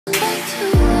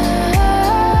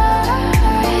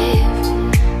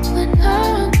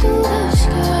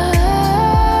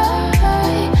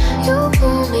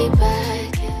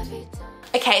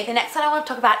Okay, the next one I want to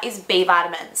talk about is B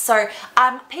vitamins. So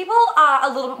people are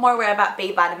a little bit more aware about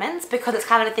B vitamins because it's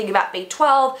kind of a thing about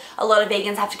B12. A lot of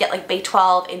vegans have to get like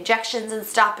B12 injections and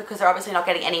stuff because they're obviously not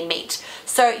getting any meat.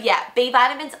 So yeah, B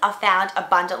vitamins are found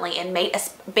abundantly in meat.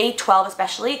 B12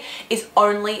 especially is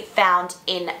only found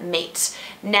in meat.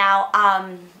 Now,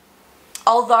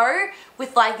 although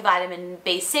with like vitamin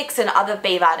B6 and other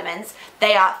B vitamins,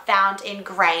 they are found in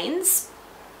grains.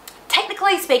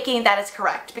 Technically speaking, that is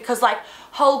correct because like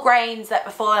whole grains that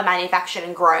before they're manufactured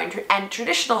and grown and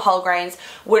traditional whole grains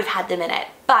would have had them in it.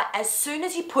 But as soon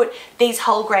as you put these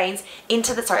whole grains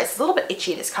into the, sorry, it's a little bit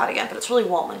itchy this cardigan, but it's really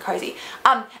warm and cozy.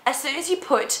 As soon as you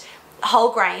put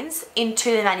whole grains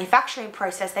into the manufacturing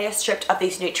process, they are stripped of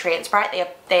these nutrients, right?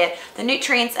 The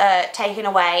nutrients are taken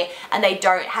away and they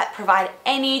don't provide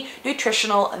any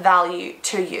nutritional value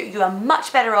to you. You are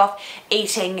much better off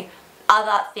eating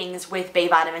other things with B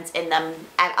vitamins in them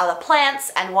and other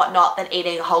plants and whatnot than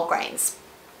eating whole grains.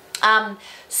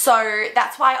 So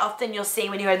that's why often you'll see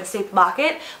when you go to the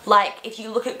supermarket, like if you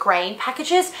look at grain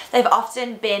packages, they've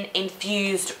often been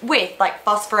infused with like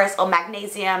phosphorus or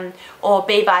magnesium or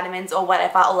B vitamins or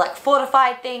whatever, or like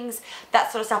fortified things,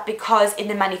 that sort of stuff, because in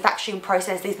the manufacturing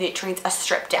process these nutrients are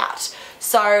stripped out.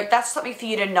 So that's something for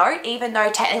you to note, even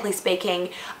though technically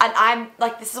speaking, and I'm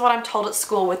like, this is what I'm told at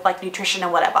school with like nutrition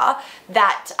and whatever,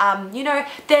 that you know,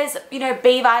 there's, you know,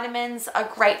 B vitamins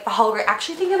are great for whole grain.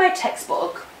 Actually, think of my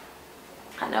textbook.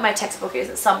 I know my textbook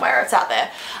isn't somewhere, it's out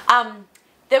there.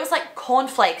 There was like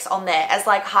cornflakes on there as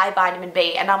like high vitamin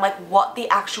B, and I'm like, what the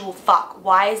actual fuck?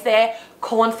 Why is there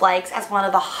cornflakes as one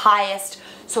of the highest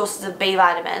sources of B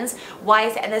vitamins? Why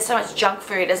is it, and there's so much junk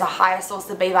food as a higher source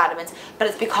of B vitamins, but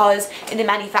it's because in the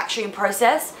manufacturing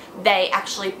process they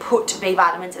actually put B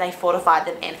vitamins and they fortify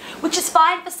them in, which is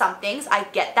fine for some things. I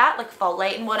get that, like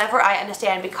folate and whatever, I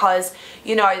understand, because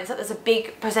you know there's a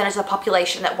big percentage of the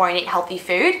population that won't eat healthy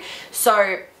food,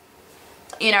 so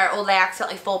you know, or they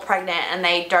accidentally fall pregnant and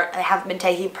they haven't been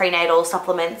taking prenatal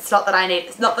supplements. Not that I need,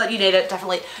 it's not that you need it,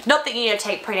 definitely not that you need to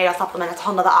take prenatal supplements, that's a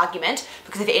whole nother argument,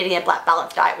 because if you're eating a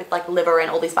balanced diet with like liver and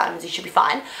all these vitamins, you should be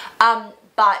fine.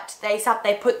 But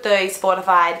they put those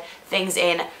fortified things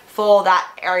in for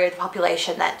that area of the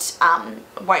population that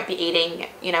won't be eating,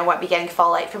 you know, won't be getting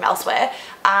folate from elsewhere.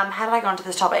 How did I go onto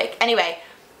this topic? Anyway,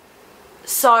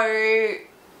 so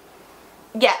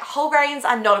yeah, whole grains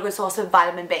are not a good source of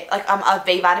vitamin B, like of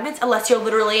B vitamins, unless you're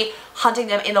literally hunting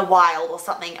them in the wild or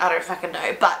something. I don't fucking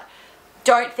know, but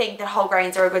don't think that whole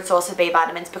grains are a good source of B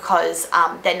vitamins, because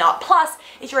they're not. Plus,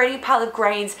 if you're eating a pile of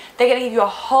grains, they're going to give you a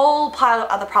whole pile of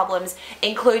other problems,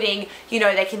 including, you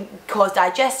know, they can cause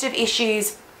digestive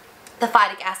issues. The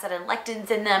phytic acid and lectins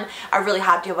in them are really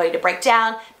hard for your body to break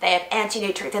down. They have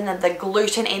anti-nutrients in them, the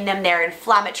gluten in them, they're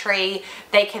inflammatory.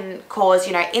 They can cause,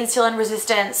 you know, insulin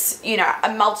resistance, you know,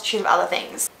 a multitude of other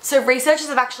things. So researchers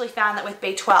have actually found that with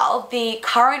B12, the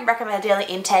current recommended daily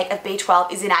intake of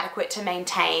B12 is inadequate to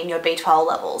maintain your B12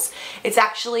 levels. It's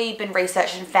actually been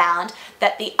researched and found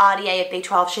that the RDA of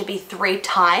B12 should be 3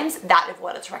 times that of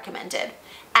what it's recommended.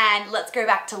 And let's go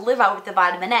back to liver with the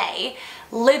vitamin A.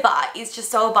 Liver is just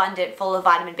so abundant full of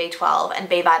vitamin B12 and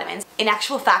B vitamins. In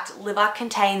actual fact, liver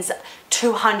contains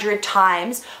 200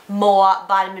 times more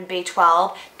vitamin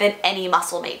B12 than any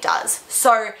muscle meat does.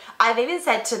 So I've even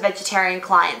said to vegetarian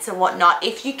clients and whatnot,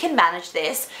 if you can manage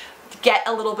this, get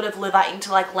a little bit of liver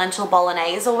into like lentil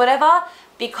bolognese or whatever,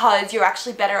 because you're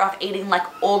actually better off eating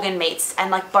like organ meats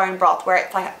and like bone broth where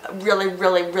it's like really,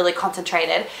 really, really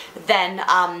concentrated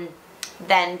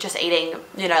than just eating,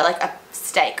 you know, like a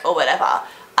steak or whatever.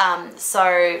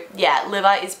 So yeah,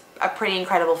 liver is a pretty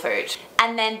incredible food.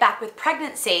 And then back with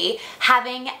pregnancy,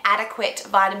 having adequate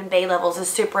vitamin B levels is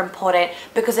super important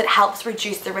because it helps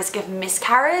reduce the risk of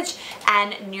miscarriage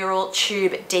and neural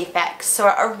tube defects. So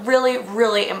a really,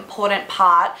 really important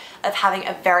part of having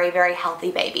a very, very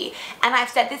healthy baby. And I've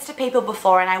said this to people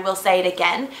before and I will say it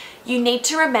again, you need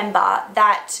to remember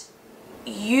that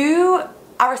you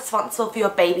are responsible for your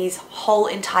baby's whole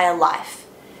entire life.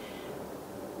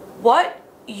 What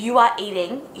you are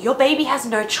eating, your baby has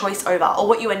no choice over, or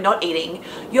what you are not eating,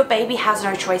 your baby has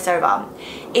no choice over.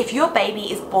 If your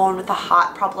baby is born with a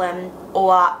heart problem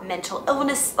or mental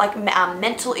illness, like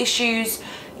mental issues,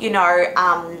 you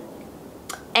know,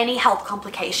 any health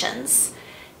complications,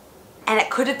 and it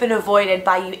could have been avoided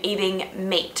by you eating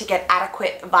meat to get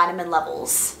adequate vitamin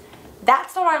levels,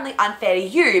 that's not only unfair to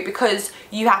you because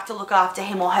you have to look after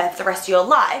him or her for the rest of your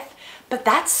life, but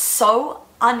that's so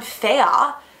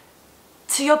unfair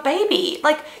to your baby.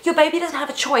 Like, your baby doesn't have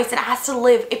a choice, and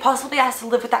it possibly has to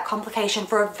live with that complication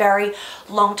for a very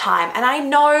long time. And I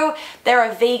know there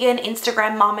are vegan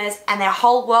Instagram mamas and their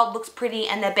whole world looks pretty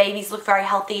and their babies look very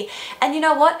healthy. And you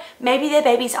know what? Maybe their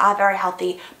babies are very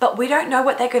healthy, but we don't know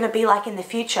what they're going to be like in the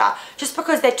future. Just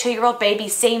because their 2-year-old baby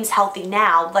seems healthy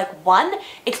now, like, one,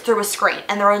 it's through a screen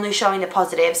and they're only showing the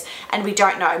positives and we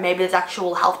don't know. Maybe there's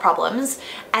actual health problems.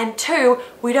 And two,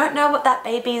 we don't know what that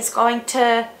baby is going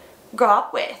to grow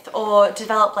up with or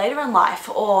develop later in life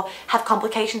or have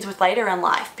complications with later in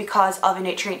life because of a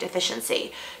nutrient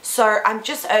deficiency. So I'm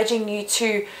just urging you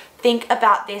to think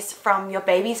about this from your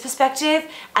baby's perspective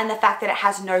and the fact that it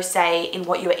has no say in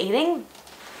what you're eating,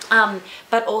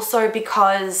 but also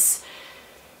because,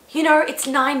 you know, it's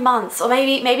 9 months or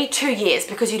maybe 2 years,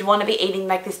 because you'd want to be eating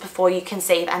like this before you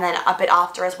conceive and then a bit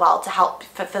after as well to help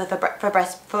for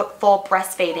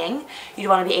breastfeeding. You'd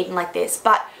want to be eating like this,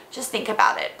 but just think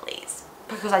about it, please,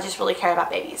 because I just really care about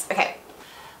babies. Okay.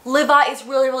 Liver is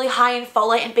really, really high in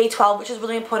folate and B12, which is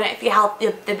really important for your health,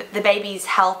 the baby's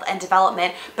health and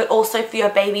development, but also for your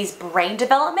baby's brain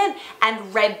development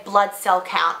and red blood cell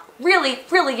count. Really,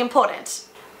 really important.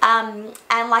 And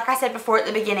like I said before at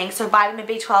the beginning, so vitamin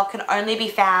B12 can only be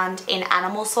found in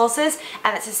animal sources,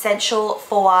 and it's essential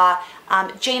for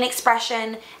gene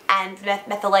expression and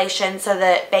methylation, so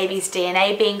the baby's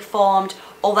DNA being formed,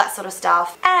 all that sort of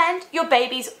stuff, and your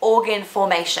baby's organ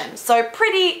formation. So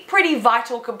pretty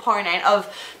vital component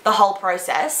of the whole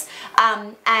process.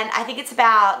 And I think it's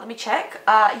about, let me check,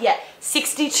 yeah,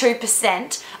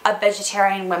 62% of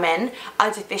vegetarian women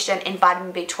are deficient in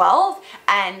vitamin B12,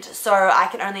 and so I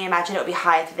can only imagine it would be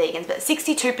higher for vegans, but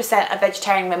 62% of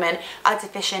vegetarian women are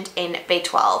deficient in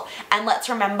B12. And let's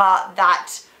remember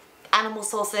that animal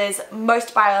sources,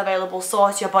 most bioavailable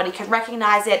source, your body can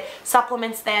recognize it.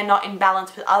 Supplements, they're not in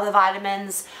balance with other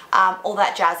vitamins, all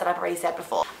that jazz that I've already said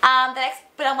before. The next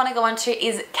bit I want to go on to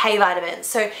is K vitamins.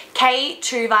 So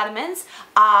K2 vitamins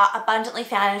are abundantly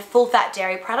found in full fat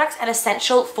dairy products and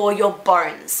essential for your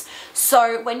bones.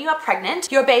 So when you are pregnant,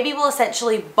 your baby will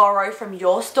essentially borrow from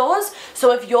your stores.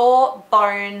 So if your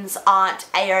bones aren't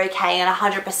A-OK and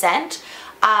 100%,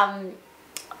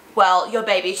 well, your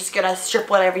baby's just gonna strip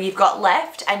whatever you've got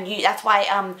left, and that's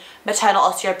why maternal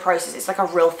osteoporosis is like a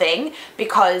real thing,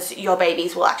 because your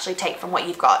babies will actually take from what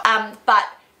you've got. But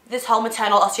this whole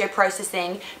maternal osteoporosis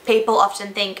thing, people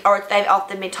often think, or they've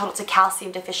often been told it's a calcium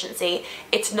deficiency.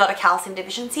 It's not a calcium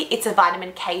deficiency, it's a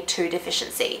vitamin K2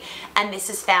 deficiency. And this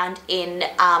is found in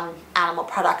animal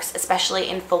products, especially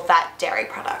in full fat dairy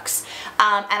products.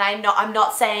 And I'm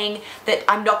not saying that,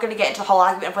 I'm not going to get into a whole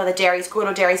argument of whether dairy is good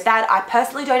or dairy is bad. I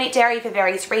personally don't eat dairy for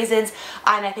various reasons.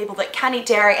 I know people that can eat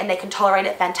dairy and they can tolerate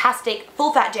it, fantastic.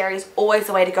 Full fat dairy is always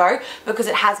the way to go, because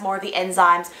it has more of the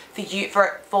enzymes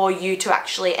for you to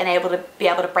actually be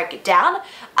able to break it down.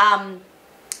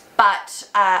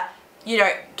 You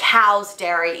know, cow's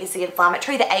dairy is the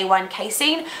inflammatory, the A1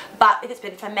 casein, but if it's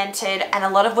been fermented, and a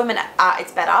lot of women,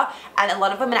 it's better, and a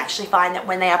lot of women actually find that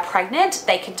when they are pregnant,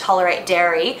 they can tolerate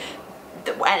dairy,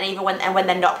 and even when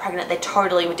they're not pregnant, they're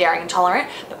totally dairy intolerant,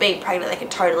 but being pregnant, they can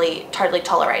totally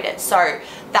tolerate it. So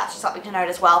that's just something to note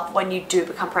as well when you do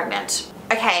become pregnant.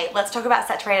 Okay, let's talk about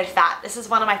saturated fat. This is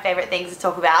one of my favorite things to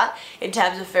talk about in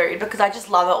terms of food, because I just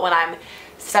love it when I'm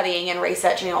studying and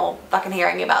researching or fucking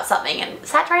hearing about something and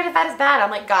saturated fat is bad.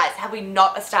 I'm like, guys, have we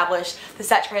not established the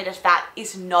saturated fat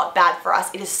is not bad for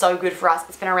us? It is so good for us.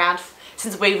 It's been around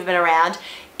since we've been around.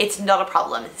 It's not a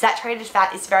problem. Saturated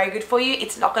fat is very good for you.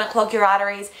 It's not going to clog your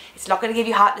arteries. It's not going to give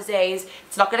you heart disease.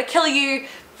 It's not going to kill you.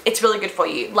 It's really good for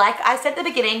you. Like I said at the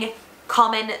beginning,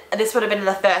 this would have been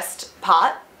the first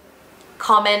part,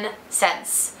 common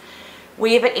sense.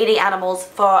 We have been eating animals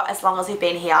for as long as we've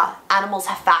been here. Animals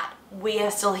have fat. We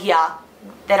are still here.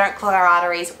 They don't clog our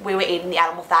arteries. We were eating the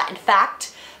animal fat. In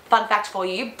fact, fun fact for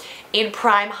you, in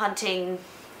prime hunting,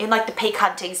 in like the peak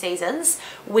hunting seasons,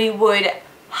 we would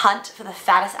hunt for the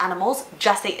fattest animals,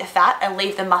 just eat the fat and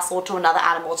leave the muscle to another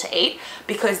animal to eat,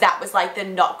 because that was like the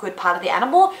not good part of the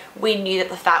animal. We knew that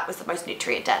the fat was the most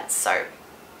nutrient dense. So,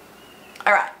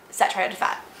 all right, saturated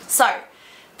fat. So,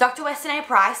 Dr. Weston A.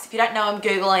 Price, if you don't know him,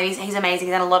 Google him, he's amazing,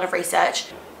 he's done a lot of research.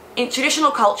 In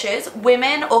traditional cultures,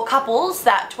 women or couples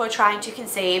that were trying to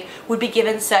conceive would be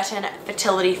given certain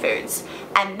fertility foods,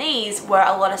 and these were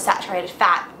a lot of saturated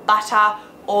fat, butter,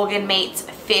 organ meats,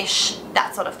 fish,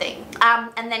 that sort of thing.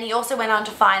 And then he also went on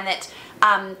to find that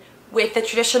with the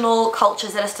traditional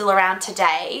cultures that are still around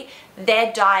today,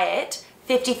 their diet,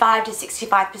 55 to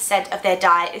 65% of their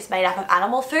diet is made up of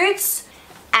animal foods,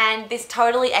 and this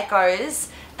totally echoes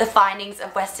the findings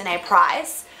of Weston A.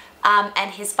 Price,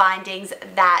 and his findings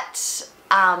that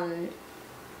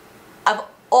of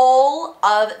all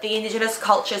of the indigenous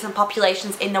cultures and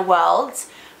populations in the world,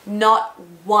 not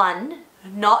one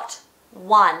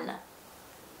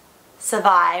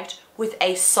survived with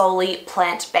a solely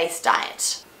plant-based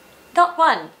diet. Not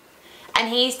one. And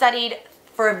he studied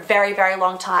for a very, very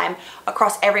long time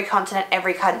across every continent,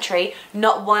 every country.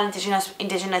 Not one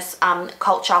indigenous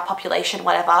culture, population,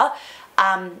 whatever,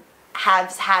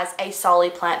 has a solely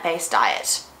plant-based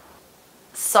diet.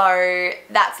 So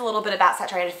that's a little bit about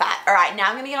saturated fat. All right, now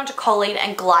I'm going to get on to choline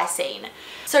and glycine.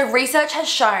 So research has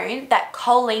shown that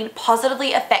choline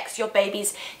positively affects your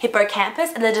baby's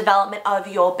hippocampus and the development of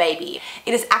your baby.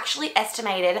 It is actually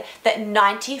estimated that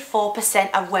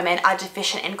 94% of women are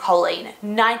deficient in choline.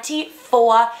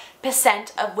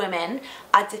 94% of women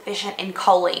are deficient in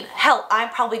choline. Hell, I'm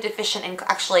probably deficient in,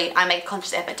 actually, I make a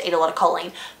conscious effort to eat a lot of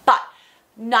choline, but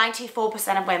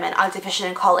 94% of women are deficient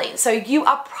in choline. So you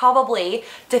are probably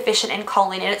deficient in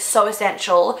choline, and it's so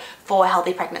essential for a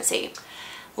healthy pregnancy.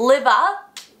 Liver,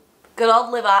 good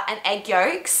old liver, and egg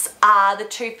yolks are the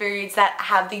two foods that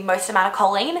have the most amount of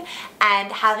choline,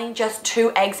 and having just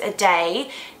 2 eggs a day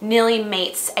nearly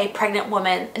meets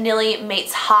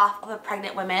half of a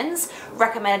pregnant woman's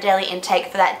recommended daily intake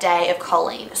for that day of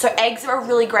choline. So eggs are a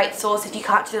really great source. If you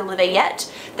can't do the liver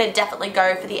yet, then definitely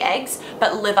go for the eggs,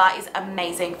 but liver is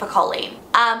amazing for choline.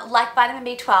 Like vitamin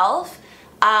B12,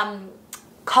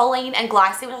 choline and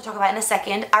glycine, which I'll talk about in a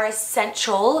second, are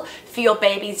essential for your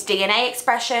baby's DNA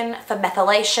expression, for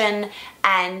methylation,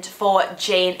 and for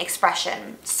gene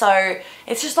expression. So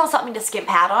it's just not something to skimp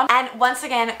out on. And once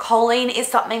again, choline is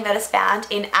something that is found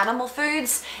in animal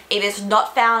foods. It is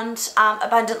not found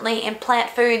abundantly in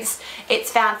plant foods.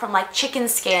 It's found from like chicken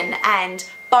skin and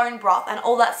bone broth and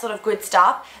all that sort of good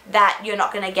stuff that you're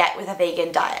not going to get with a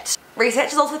vegan diet. Research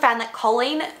has also found that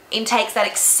choline intakes that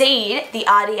exceed the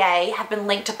RDA have been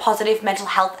linked to positive mental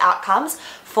health outcomes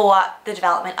for the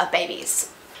development of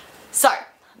babies. So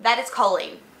that is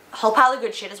choline. A whole pile of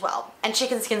good shit as well. And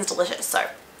chicken skin's delicious. So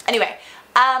anyway,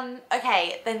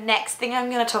 okay, the next thing I'm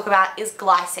going to talk about is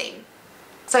glycine.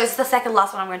 So this is the second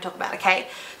last one I'm going to talk about, okay?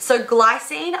 So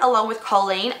glycine along with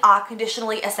choline are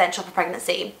conditionally essential for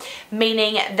pregnancy,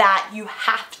 meaning that you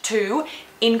have to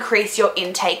increase your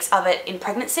intakes of it in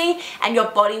pregnancy and your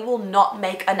body will not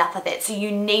make enough of it. So you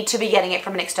need to be getting it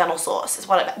from an external source is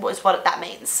what that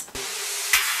means.